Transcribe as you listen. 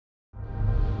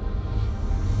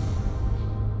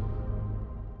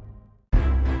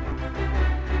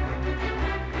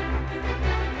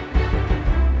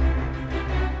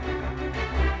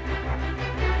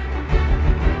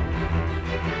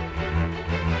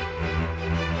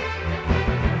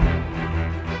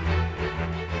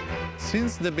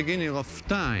Since the beginning of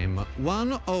time,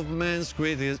 one of man's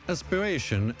greatest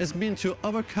aspirations has been to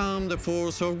overcome the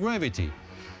force of gravity,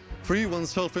 free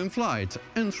oneself in flight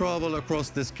and travel across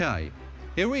the sky.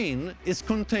 Herein is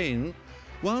contained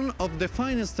one of the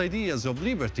finest ideas of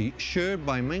liberty shared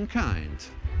by mankind.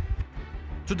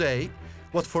 Today,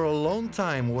 what for a long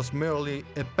time was merely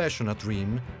a passionate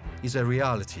dream is a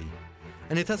reality,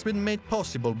 and it has been made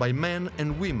possible by men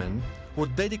and women who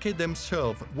dedicate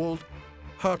themselves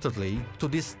wholeheartedly to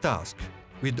this task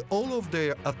with all of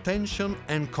their attention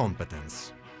and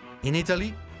competence. In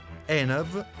Italy,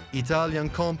 ENAV, Italian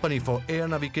Company for Air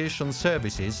Navigation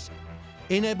Services,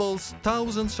 enables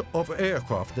thousands of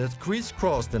aircraft that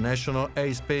crisscross the national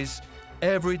airspace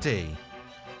every day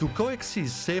to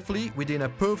coexist safely within a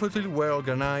perfectly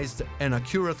well-organized and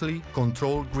accurately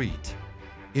controlled grid.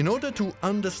 In order to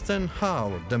understand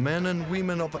how the men and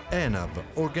women of ENAV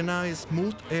organize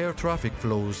smooth air traffic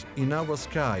flows in our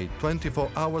sky 24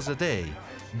 hours a day,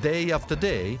 day after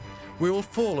day, we will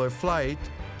follow a flight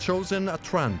chosen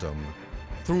at random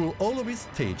through all of its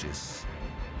stages.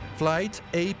 Flight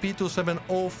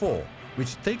AP-2704,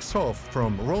 which takes off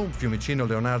from Rome Fiumicino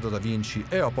Leonardo da Vinci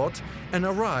Airport and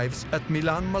arrives at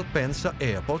Milan Malpensa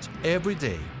Airport every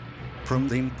day. From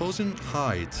the imposing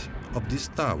height of this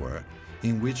tower,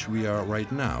 in which we are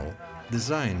right now,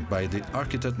 designed by the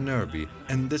architect Nervi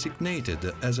and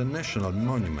designated as a national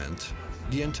monument,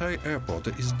 the entire airport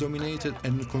is dominated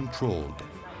and controlled.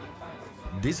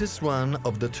 This is one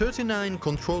of the 39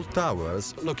 control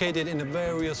towers located in the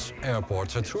various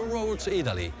airports throughout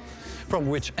Italy, from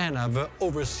which ENAV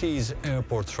oversees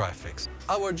airport traffic.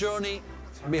 Our journey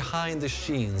behind the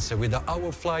scenes with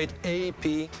our flight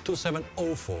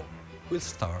AP-2704 will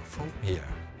start from here.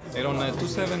 Aeron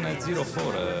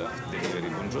 2704 delivery,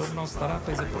 buongiorno,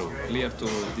 Starapes approved. Clear to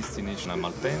destination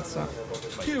Malpensa.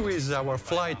 Here is our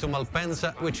flight to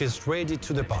Malpensa, which is ready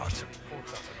to depart.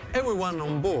 Everyone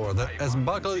on board has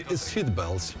buckled his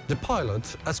seatbelts. The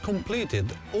pilot has completed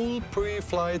all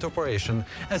pre-flight operation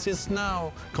as is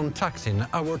now contacting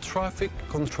our traffic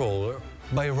controller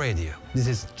by radio. This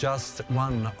is just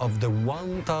one of the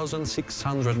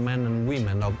 1,600 men and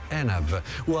women of ENAV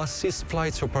who assist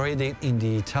flights operating in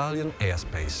the Italian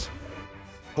airspace.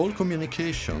 All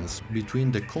communications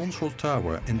between the control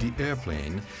tower and the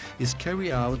airplane is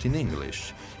carried out in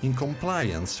English, in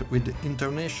compliance with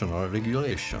international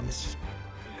regulations.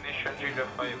 Destination Giga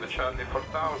 5 Charlie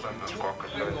 4000, squawk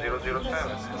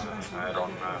 7007,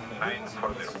 Aeron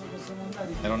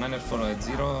 940. Aeron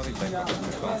 940, Rebecca,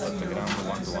 contact ground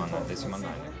 121.9.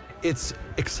 It's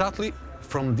exactly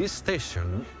from this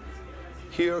station,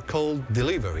 here called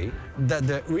delivery, that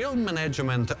the real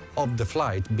management of the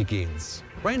flight begins.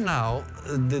 Right now,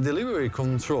 the delivery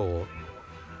control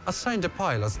assigns the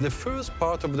pilots the first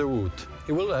part of the route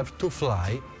he will have to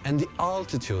fly and the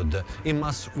altitude he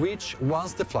must reach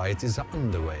once the flight is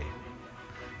underway.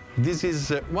 This is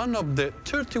one of the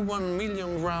 31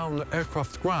 million ground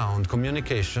aircraft ground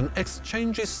communication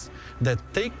exchanges that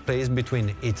take place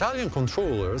between Italian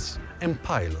controllers and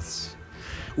pilots,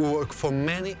 who work for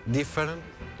many different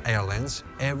airlines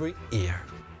every year.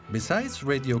 Besides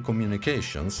radio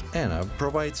communications, ENAV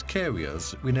provides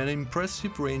carriers with an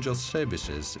impressive range of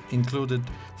services, including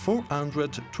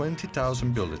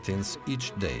 420,000 bulletins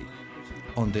each day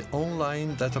on the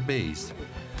online database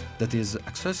that is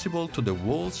accessible to the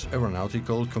world's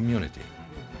aeronautical community.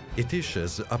 It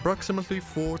issues approximately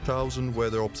 4,000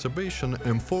 weather observation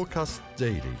and forecasts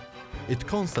daily. It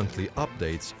constantly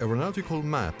updates aeronautical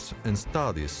maps and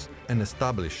studies and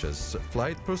establishes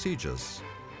flight procedures.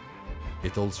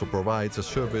 It also provides a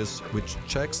service which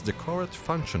checks the correct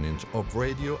functioning of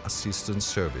radio assistance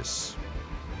service.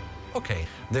 Okay,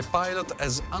 the pilot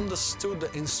has understood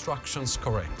the instructions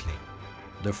correctly.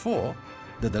 Therefore,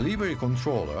 the delivery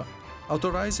controller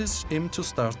authorizes him to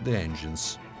start the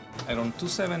engines. Aeron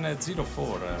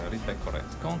 2704, read back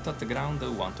correct. Contact ground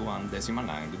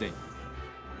 121.9, good day.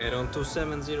 Aeron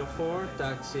 2704,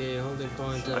 taxi holding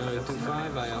point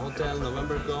 25 via Hotel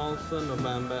November Golf,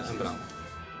 November and Brown.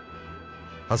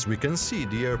 As we can see,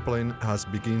 the airplane has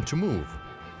begun to move.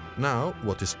 Now,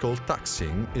 what is called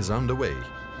taxiing is underway.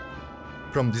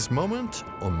 From this moment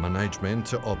on,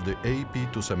 management of the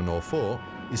AP-2704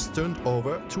 is turned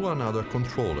over to another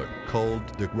controller called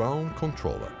the ground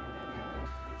controller.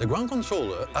 The ground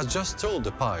controller has just told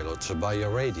the pilot via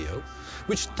radio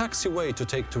which taxiway to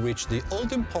take to reach the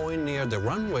holding point near the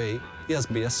runway he has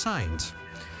been assigned.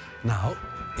 Now,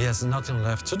 he has nothing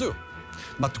left to do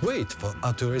but wait for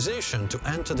authorization to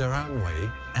enter the runway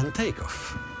and take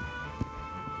off.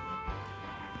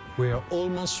 We are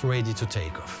almost ready to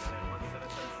take off.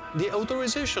 The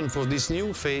authorization for this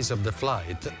new phase of the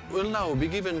flight will now be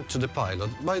given to the pilot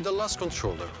by the last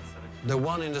controller, the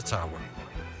one in the tower.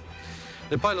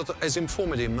 The pilot has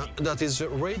informed him that he's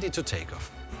ready to take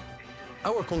off.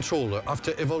 Our controller,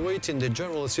 after evaluating the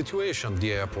general situation of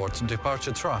the airport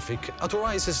departure traffic,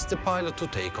 authorizes the pilot to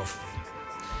take off.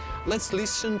 Let's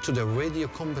listen to the radio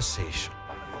conversation.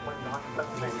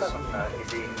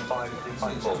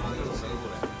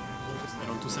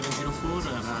 Toronto 704,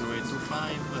 runway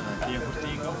 25, clear for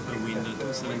takeoff, wind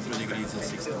 270 degrees at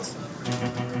 6 knots.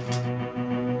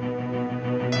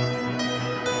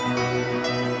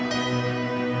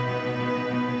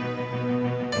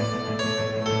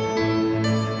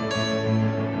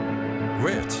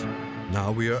 Great!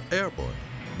 Now we are airborne.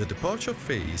 The departure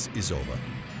phase is over.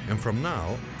 And from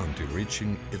now, until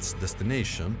reaching its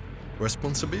destination,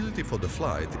 responsibility for the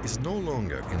flight is no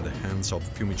longer in the hands of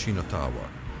Fiumicino Tower,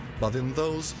 but in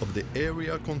those of the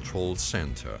Area Control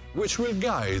Center, which will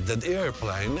guide the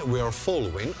airplane we are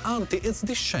following until its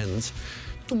descent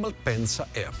to Malpensa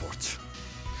Airport.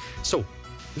 So,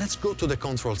 let's go to the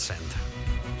control center.